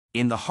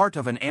In the heart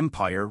of an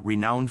empire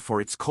renowned for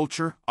its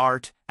culture,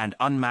 art, and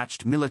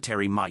unmatched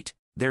military might,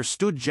 there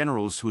stood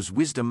generals whose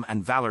wisdom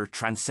and valor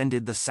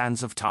transcended the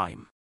sands of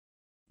time.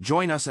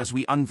 Join us as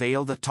we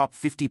unveil the top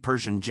 50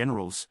 Persian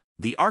generals,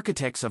 the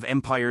architects of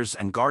empires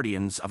and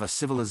guardians of a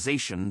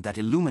civilization that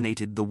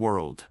illuminated the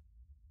world.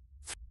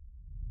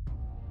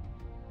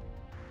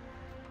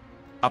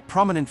 A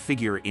prominent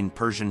figure in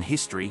Persian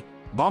history,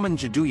 Bahram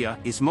Jadouya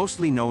is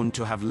mostly known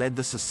to have led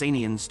the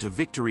Sasanians to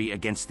victory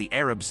against the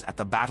Arabs at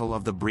the Battle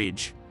of the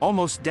Bridge,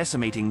 almost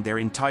decimating their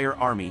entire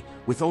army,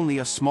 with only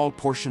a small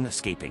portion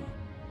escaping.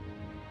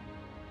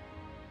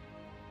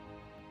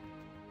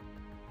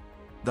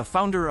 The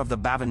founder of the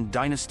Baban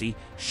dynasty,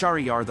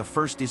 Shahryar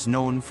I, is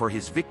known for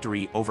his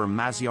victory over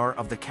Mazyar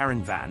of the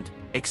Karavanad,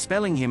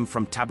 expelling him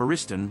from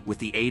Tabaristan with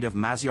the aid of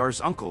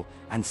Mazyar's uncle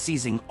and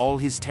seizing all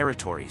his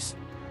territories.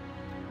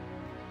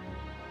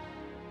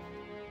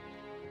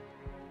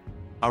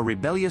 A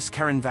rebellious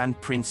Karavan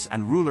prince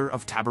and ruler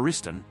of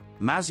Tabaristan,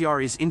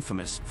 Mazyar is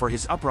infamous for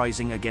his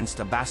uprising against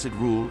Abbasid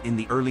rule in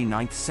the early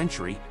 9th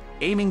century,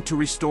 aiming to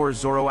restore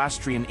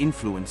Zoroastrian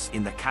influence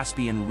in the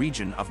Caspian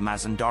region of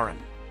Mazandaran.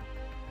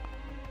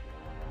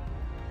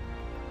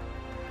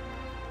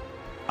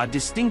 A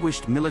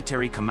distinguished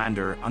military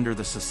commander under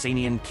the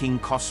Sasanian king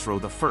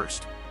Khosrow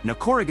I,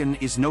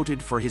 Nakhorgan is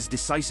noted for his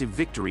decisive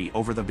victory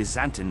over the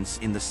Byzantines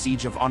in the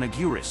siege of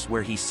Onoguris,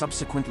 where he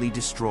subsequently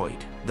destroyed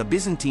the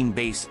Byzantine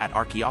base at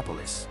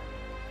Archaeopolis.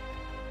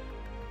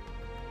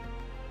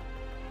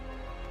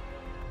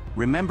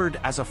 Remembered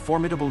as a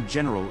formidable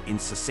general in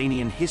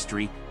Sasanian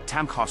history,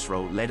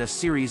 Khosrow led a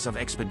series of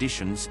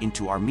expeditions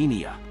into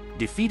Armenia,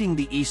 defeating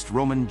the East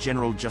Roman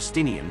general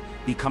Justinian,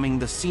 becoming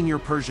the senior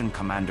Persian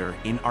commander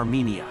in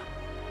Armenia.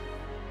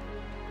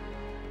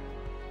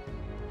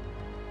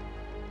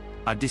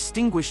 A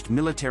distinguished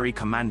military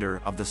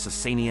commander of the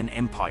Sasanian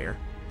Empire,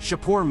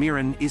 Shapur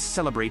Miran is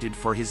celebrated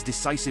for his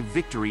decisive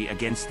victory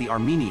against the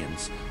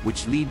Armenians,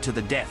 which led to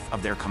the death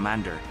of their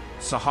commander,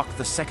 Sahak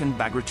II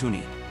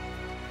Bagratuni.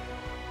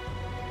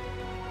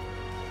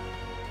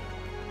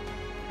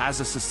 As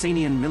a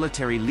Sasanian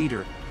military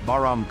leader,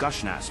 Bahram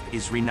Gushnasp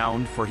is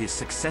renowned for his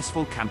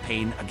successful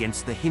campaign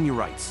against the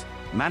Himyarites,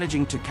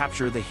 managing to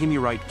capture the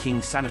Himyarite king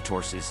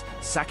Sanatorses,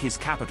 sack his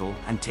capital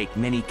and take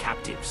many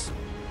captives.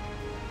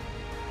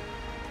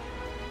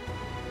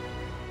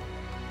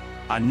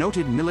 A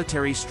noted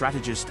military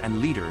strategist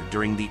and leader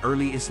during the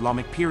early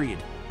Islamic period,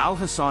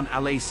 Al-Hasan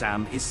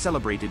al-Aysam is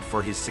celebrated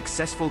for his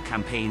successful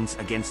campaigns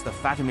against the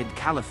Fatimid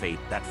Caliphate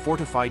that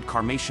fortified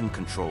Carmatian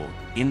control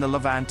in the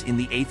Levant in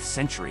the 8th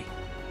century.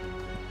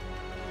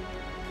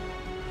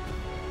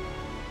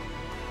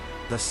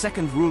 The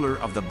second ruler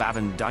of the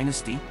Baban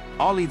dynasty,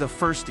 Ali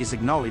I, is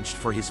acknowledged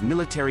for his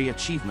military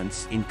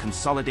achievements in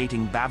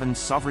consolidating Baban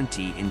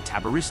sovereignty in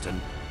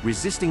Tabaristan,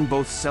 resisting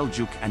both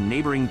Seljuk and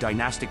neighboring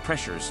dynastic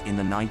pressures in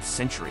the 9th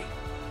century.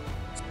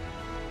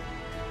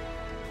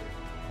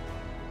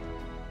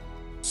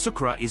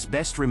 Sukra is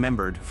best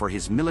remembered for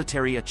his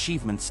military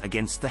achievements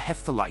against the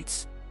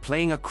Hephthalites,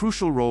 playing a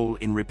crucial role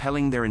in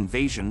repelling their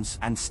invasions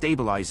and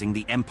stabilizing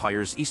the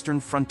empire's eastern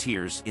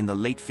frontiers in the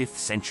late 5th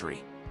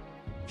century.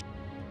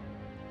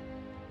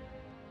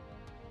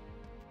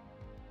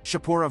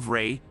 Shapur of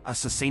Ray, a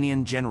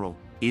Sasanian general,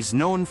 is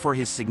known for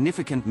his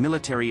significant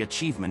military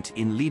achievement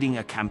in leading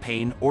a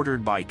campaign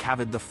ordered by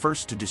Kavad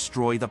I to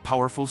destroy the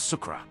powerful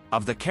Sukra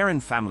of the Karen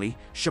family.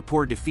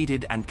 Shapur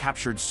defeated and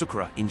captured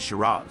Sukra in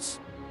Shiraz.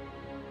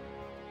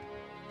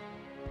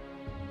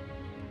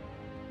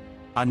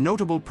 A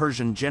notable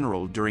Persian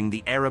general during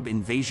the Arab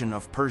invasion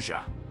of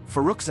Persia,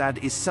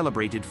 Farrukzad is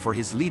celebrated for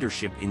his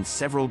leadership in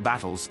several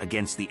battles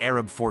against the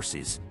Arab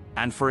forces,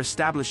 and for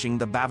establishing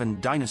the Baban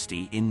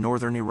dynasty in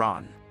northern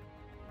Iran.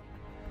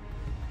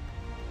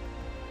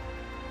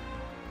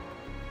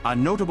 A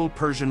notable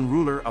Persian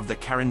ruler of the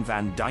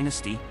Karavan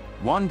dynasty,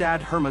 Wandad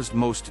Hurmuzd.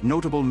 Most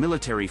notable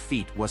military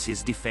feat was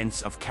his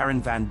defense of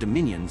Karavan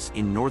dominions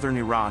in northern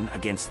Iran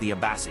against the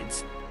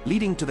Abbasids,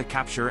 leading to the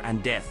capture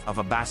and death of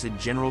Abbasid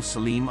general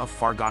Salim of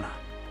Fargana.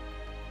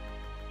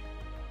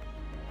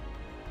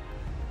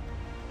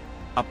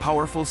 A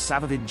powerful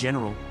Safavid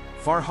general,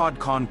 Farhad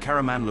Khan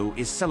Karamanlu,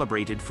 is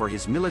celebrated for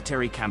his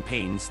military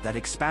campaigns that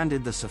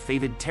expanded the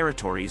Safavid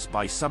territories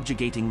by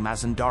subjugating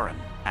Mazandaran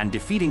and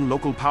defeating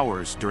local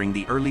powers during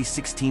the early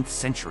 16th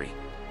century.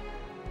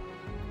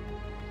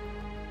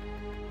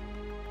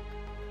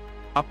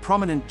 A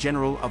prominent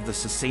general of the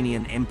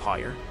Sasanian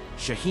Empire,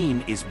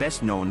 Shahin is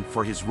best known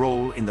for his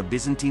role in the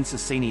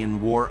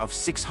Byzantine-Sasanian War of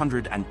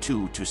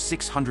 602 to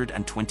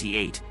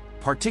 628,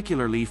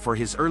 particularly for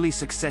his early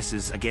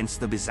successes against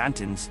the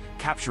Byzantines,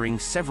 capturing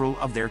several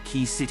of their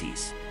key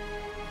cities.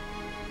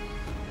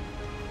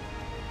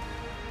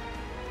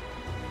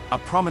 A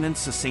prominent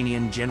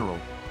Sasanian general,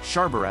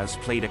 Sharbaraz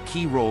played a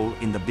key role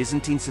in the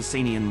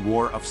Byzantine-Sasanian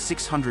War of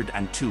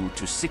 602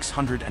 to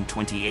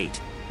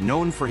 628,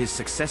 known for his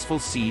successful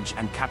siege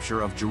and capture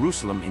of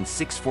Jerusalem in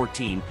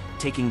 614,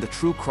 taking the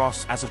True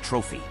Cross as a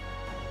trophy.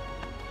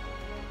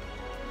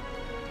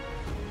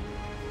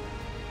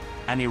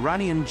 an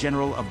Iranian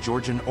general of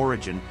Georgian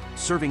origin,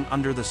 serving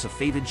under the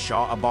Safavid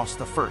Shah Abbas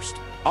I.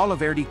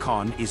 Allahverdi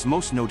Khan is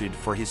most noted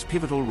for his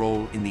pivotal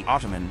role in the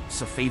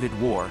Ottoman-Safavid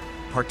War,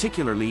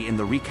 particularly in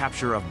the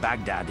recapture of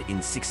Baghdad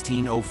in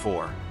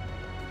 1604.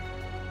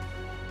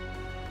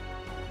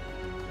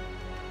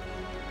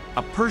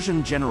 A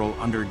Persian general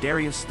under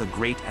Darius the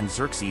Great and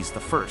Xerxes I,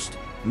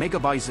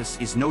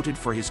 Megabyzus is noted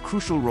for his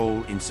crucial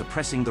role in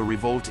suppressing the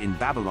revolt in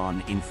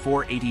Babylon in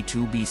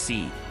 482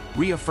 BC,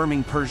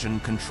 reaffirming Persian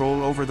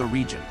control over the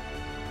region.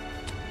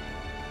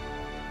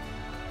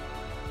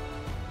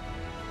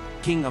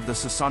 King of the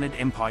Sassanid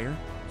Empire,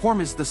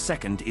 Hormizd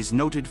II is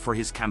noted for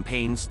his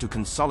campaigns to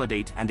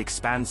consolidate and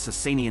expand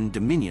Sasanian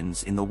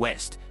dominions in the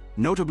west,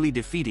 notably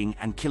defeating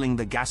and killing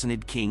the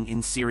Ghassanid king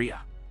in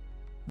Syria.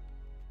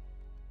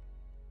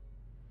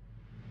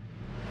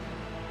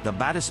 The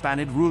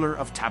Badaspanid ruler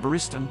of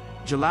Tabaristan,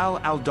 Jalal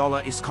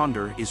al-Dawla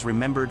Iskandar, is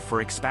remembered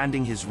for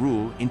expanding his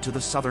rule into the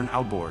southern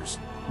Alborz,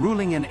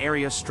 ruling an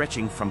area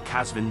stretching from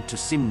Kazvin to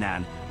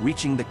Simnan,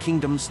 reaching the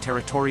kingdom's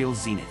territorial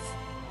zenith.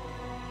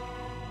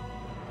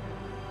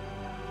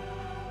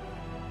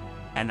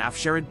 An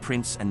Afsharid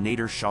prince and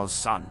Nader Shah's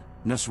son,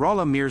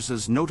 Nassrollah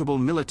Mirza's notable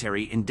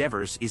military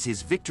endeavors is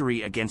his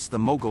victory against the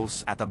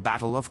Mughals at the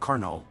Battle of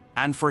Karnal,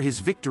 and for his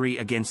victory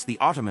against the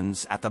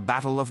Ottomans at the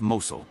Battle of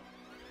Mosul.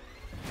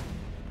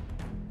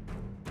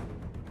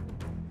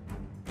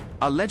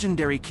 A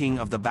legendary king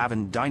of the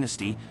Baban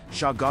dynasty,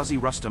 Shah Ghazi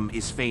Rustam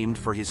is famed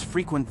for his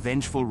frequent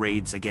vengeful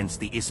raids against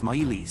the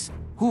Ismailis,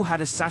 who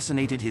had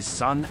assassinated his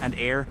son and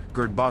heir,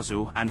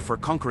 Gurdbazu, and for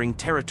conquering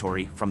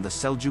territory from the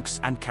Seljuks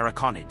and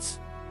Karakhanids.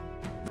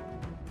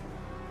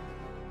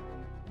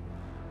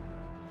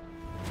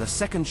 The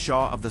second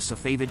Shah of the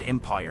Safavid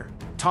Empire,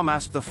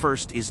 Tahmasp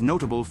I, is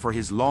notable for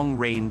his long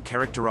reign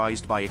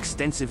characterized by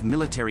extensive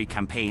military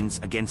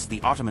campaigns against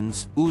the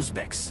Ottomans,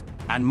 Uzbeks,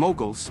 and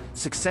Mughals,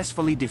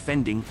 successfully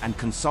defending and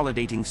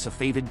consolidating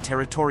Safavid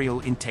territorial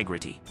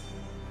integrity.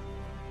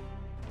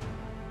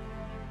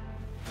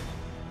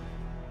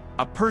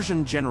 A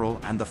Persian general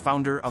and the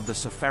founder of the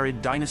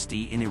Safarid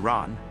dynasty in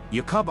Iran,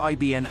 Yaqub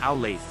ibn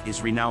al-Layth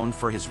is renowned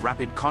for his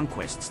rapid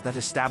conquests that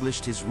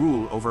established his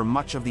rule over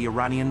much of the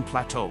Iranian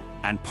plateau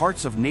and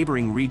parts of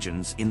neighboring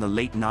regions in the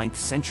late 9th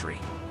century.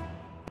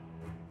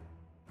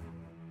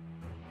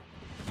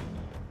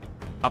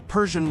 A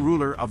Persian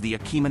ruler of the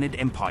Achaemenid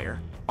Empire,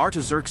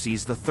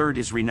 Artaxerxes III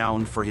is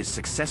renowned for his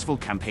successful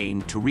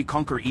campaign to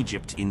reconquer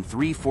Egypt in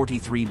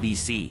 343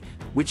 BC,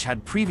 which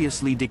had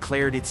previously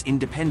declared its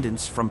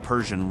independence from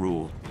Persian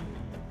rule.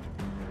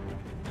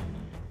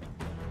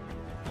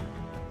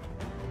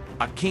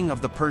 A king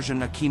of the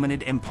Persian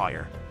Achaemenid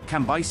Empire,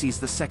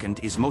 Cambyses II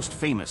is most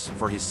famous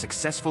for his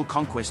successful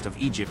conquest of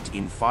Egypt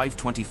in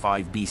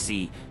 525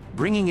 BC,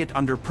 bringing it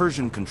under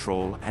Persian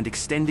control and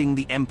extending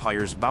the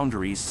empire's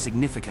boundaries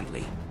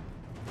significantly.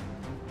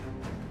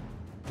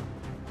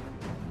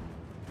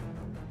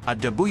 A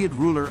Dabuyid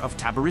ruler of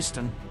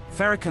Tabaristan,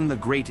 Farrukhan the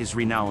Great is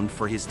renowned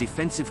for his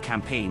defensive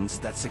campaigns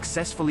that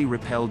successfully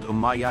repelled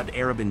Umayyad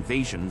Arab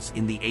invasions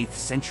in the 8th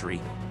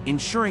century,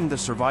 ensuring the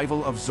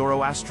survival of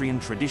Zoroastrian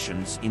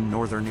traditions in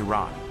northern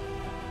Iran.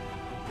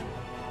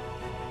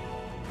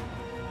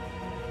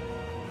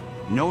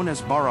 Known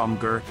as Bahram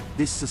V,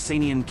 this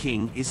Sasanian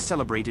king is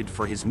celebrated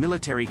for his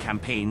military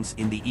campaigns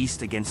in the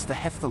east against the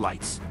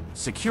Hephthalites,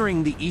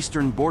 securing the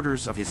eastern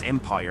borders of his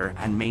empire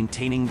and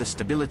maintaining the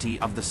stability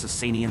of the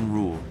Sasanian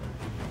rule.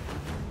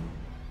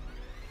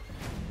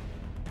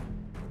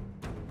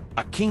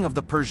 A king of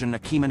the Persian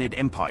Achaemenid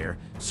Empire,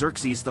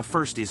 Xerxes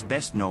I is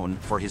best known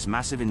for his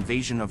massive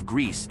invasion of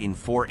Greece in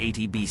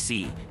 480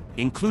 BC,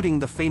 including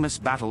the famous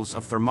battles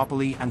of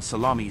Thermopylae and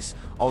Salamis,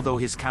 although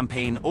his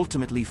campaign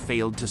ultimately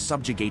failed to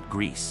subjugate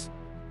Greece.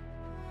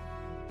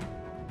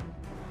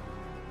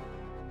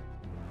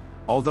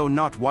 Although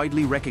not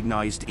widely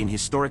recognized in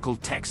historical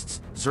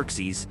texts,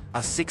 Xerxes, a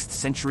 6th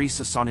century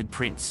Sassanid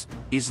prince,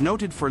 is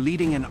noted for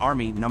leading an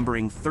army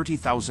numbering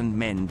 30,000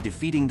 men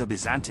defeating the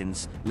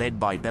Byzantines, led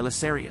by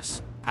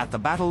Belisarius, at the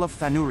Battle of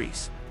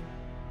Thanuris.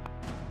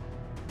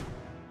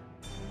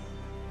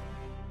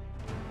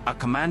 A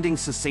commanding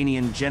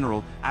Sasanian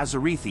general,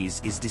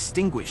 Azarethis, is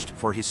distinguished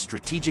for his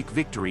strategic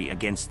victory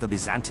against the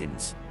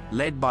Byzantines,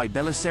 led by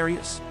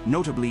Belisarius,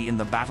 notably in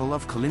the Battle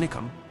of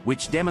Callinicum,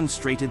 which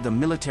demonstrated the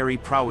military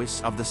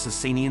prowess of the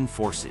Sasanian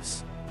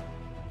forces.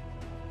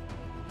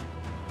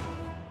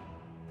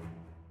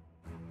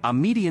 A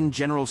Median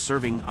general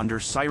serving under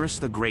Cyrus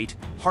the Great,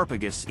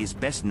 Harpagus is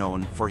best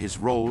known for his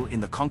role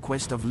in the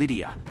conquest of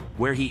Lydia,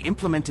 where he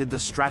implemented the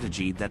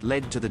strategy that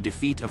led to the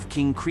defeat of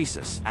King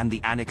Croesus and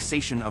the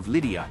annexation of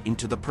Lydia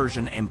into the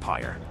Persian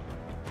Empire.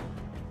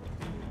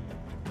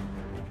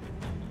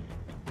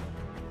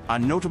 A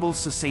notable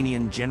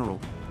Sasanian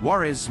general,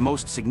 Juarez's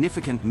most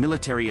significant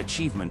military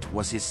achievement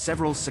was his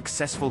several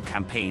successful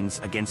campaigns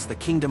against the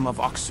Kingdom of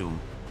Aksum,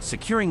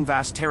 securing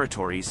vast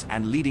territories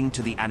and leading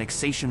to the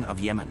annexation of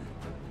Yemen.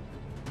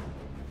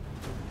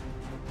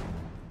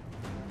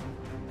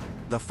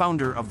 The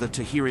founder of the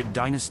Tahirid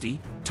dynasty,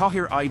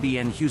 Tahir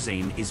ibn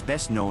Husayn is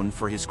best known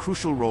for his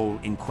crucial role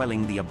in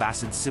quelling the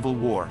Abbasid civil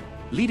war,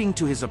 leading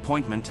to his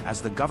appointment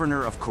as the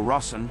governor of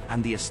Khorasan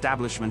and the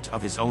establishment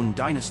of his own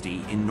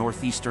dynasty in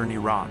northeastern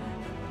Iran.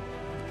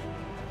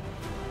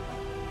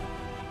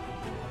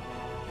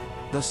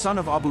 The son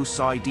of Abu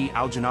Sa'id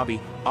al-Jannabi,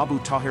 Abu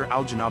Tahir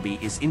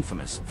al-Jannabi is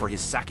infamous for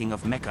his sacking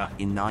of Mecca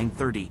in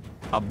 930,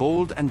 a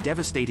bold and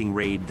devastating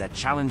raid that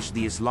challenged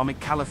the Islamic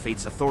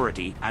Caliphate's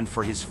authority, and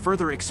for his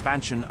further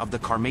expansion of the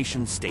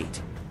Qarmatian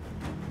state.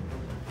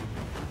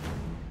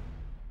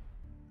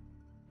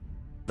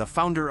 The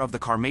founder of the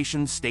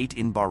Qarmatian state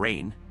in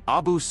Bahrain,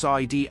 Abu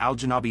Sa'id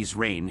al-Jannabi's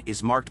reign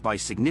is marked by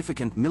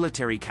significant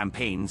military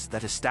campaigns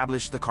that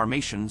established the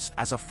Qarmatians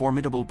as a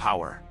formidable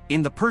power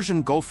in the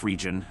Persian Gulf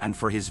region, and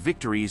for his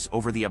victories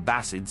over the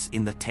Abbasids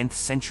in the 10th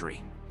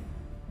century.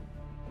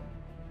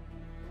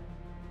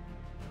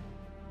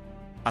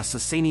 A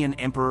Sasanian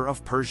emperor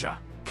of Persia,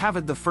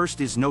 Kavad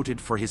I is noted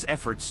for his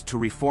efforts to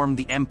reform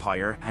the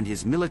empire and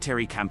his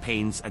military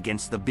campaigns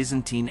against the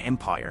Byzantine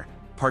Empire,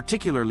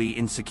 particularly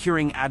in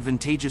securing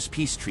advantageous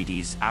peace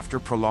treaties after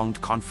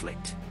prolonged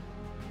conflict.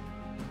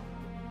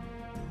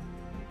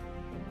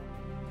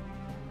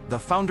 The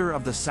founder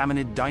of the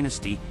Samanid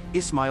dynasty,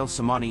 Ismail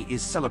Samani,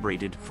 is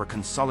celebrated for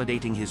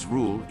consolidating his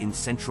rule in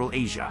Central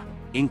Asia,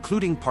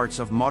 including parts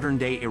of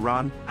modern-day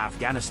Iran,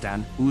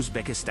 Afghanistan,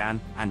 Uzbekistan,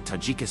 and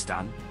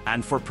Tajikistan,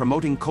 and for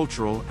promoting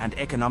cultural and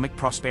economic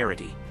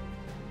prosperity.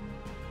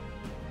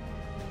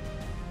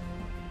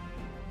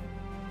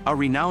 A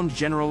renowned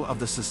general of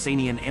the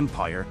Sasanian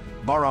Empire,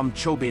 Bahram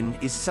Chobin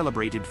is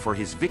celebrated for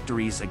his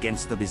victories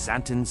against the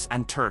Byzantines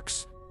and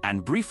Turks,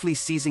 and briefly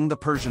seizing the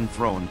Persian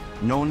throne,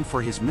 known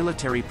for his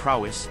military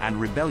prowess and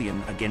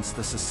rebellion against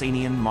the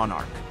Sasanian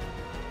monarch.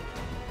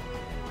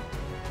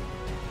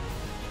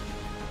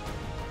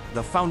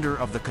 The founder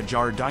of the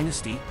Qajar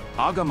dynasty,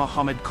 Agha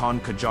Muhammad Khan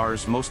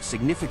Qajar's most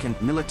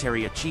significant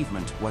military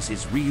achievement was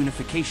his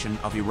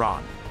reunification of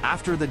Iran,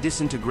 after the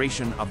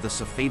disintegration of the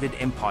Safavid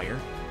Empire,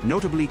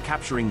 notably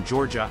capturing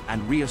Georgia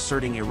and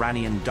reasserting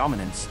Iranian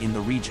dominance in the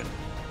region.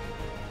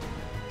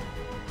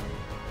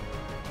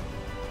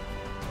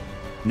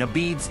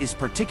 Nabedes is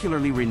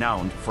particularly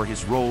renowned for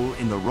his role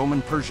in the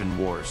Roman-Persian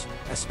Wars,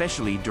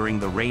 especially during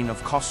the reign of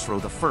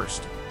Khosrow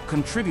I,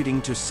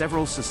 contributing to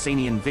several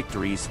Sasanian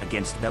victories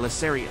against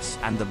Belisarius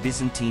and the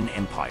Byzantine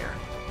Empire.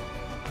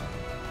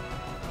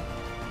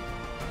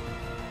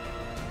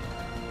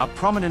 A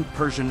prominent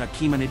Persian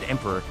Achaemenid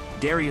emperor,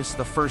 Darius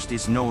I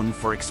is known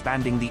for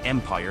expanding the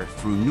empire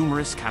through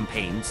numerous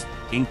campaigns,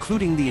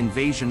 including the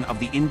invasion of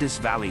the Indus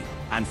Valley,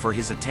 and for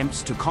his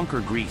attempts to conquer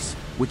Greece,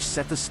 which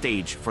set the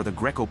stage for the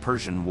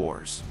Greco-Persian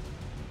Wars.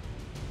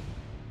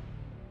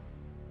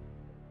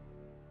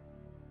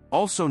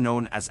 Also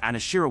known as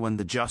Anushirwan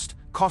the Just,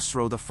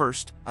 Khosrow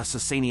I, a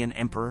Sasanian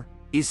emperor,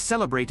 is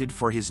celebrated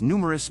for his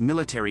numerous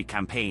military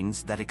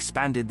campaigns that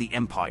expanded the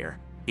empire,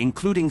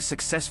 including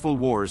successful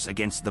wars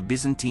against the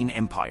Byzantine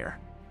Empire.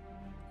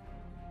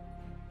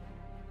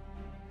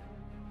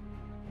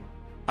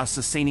 A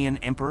Sasanian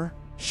emperor,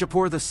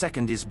 Shapur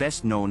II is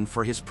best known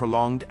for his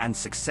prolonged and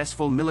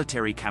successful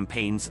military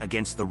campaigns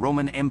against the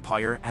Roman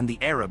Empire and the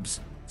Arabs,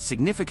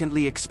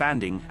 significantly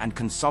expanding and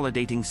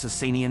consolidating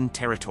Sasanian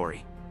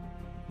territory.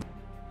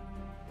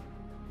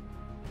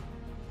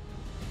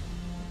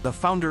 The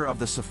founder of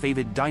the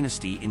Safavid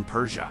dynasty in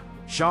Persia,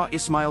 Shah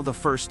Ismail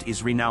I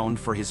is renowned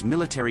for his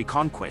military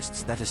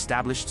conquests that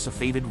established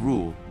Safavid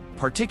rule,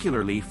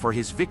 particularly for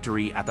his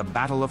victory at the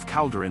Battle of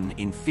Calderon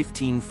in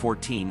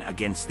 1514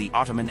 against the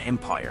Ottoman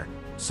Empire,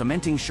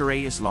 cementing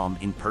Sharia Islam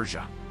in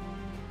Persia.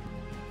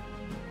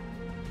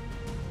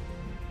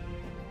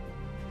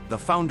 The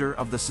founder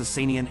of the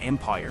Sasanian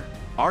Empire,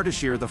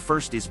 Ardashir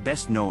I is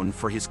best known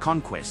for his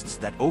conquests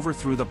that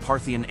overthrew the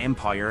Parthian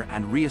Empire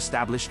and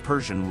re-established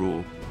Persian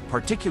rule,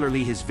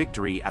 particularly his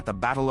victory at the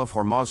Battle of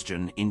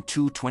Hormizd in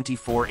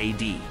 224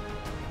 AD.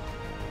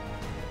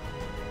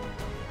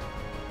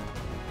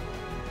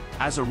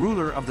 As a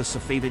ruler of the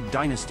Safavid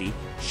dynasty,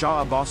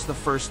 Shah Abbas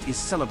I is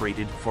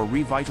celebrated for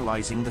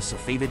revitalizing the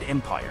Safavid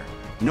Empire,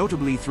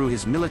 notably through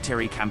his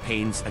military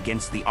campaigns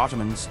against the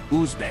Ottomans,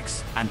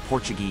 Uzbeks, and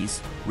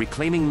Portuguese,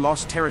 reclaiming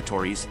lost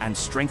territories and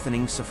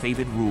strengthening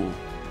Safavid rule.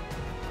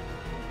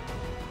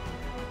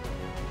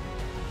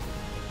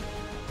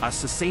 A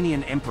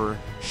Sasanian emperor,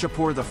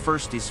 Shapur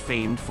I is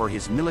famed for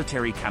his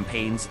military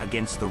campaigns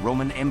against the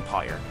Roman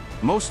Empire,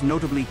 most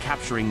notably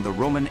capturing the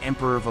Roman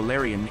Emperor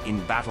Valerian in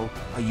battle,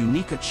 a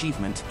unique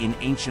achievement in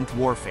ancient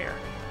warfare.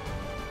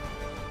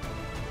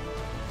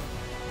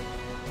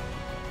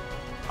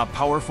 A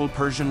powerful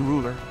Persian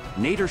ruler,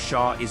 Nader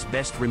Shah is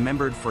best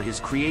remembered for his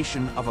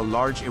creation of a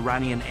large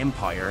Iranian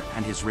empire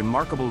and his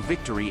remarkable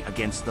victory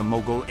against the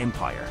Mughal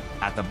Empire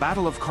at the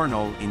Battle of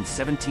Karnal in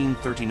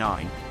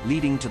 1739,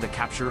 leading to the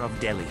capture of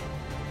Delhi.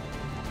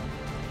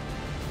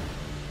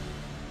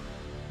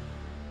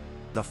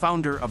 The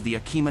founder of the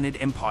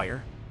Achaemenid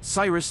Empire,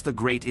 Cyrus the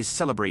Great is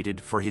celebrated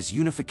for his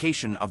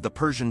unification of the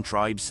Persian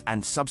tribes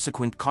and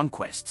subsequent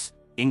conquests,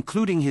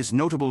 including his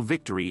notable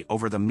victory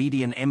over the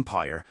Median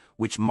Empire,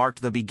 which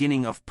marked the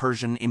beginning of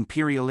Persian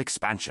imperial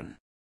expansion.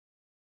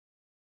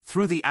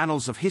 Through the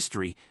annals of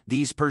history,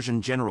 these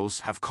Persian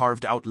generals have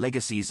carved out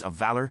legacies of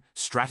valor,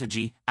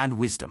 strategy, and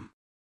wisdom.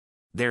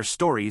 Their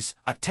stories,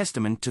 a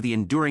testament to the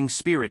enduring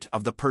spirit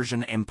of the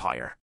Persian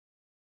Empire.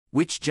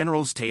 Which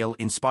general's tale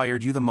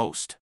inspired you the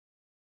most?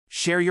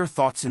 Share your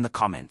thoughts in the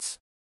comments.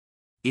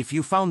 If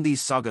you found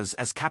these sagas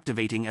as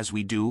captivating as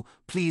we do,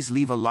 please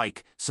leave a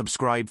like,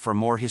 subscribe for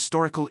more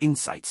historical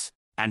insights,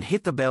 and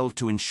hit the bell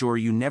to ensure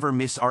you never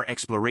miss our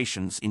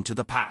explorations into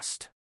the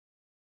past.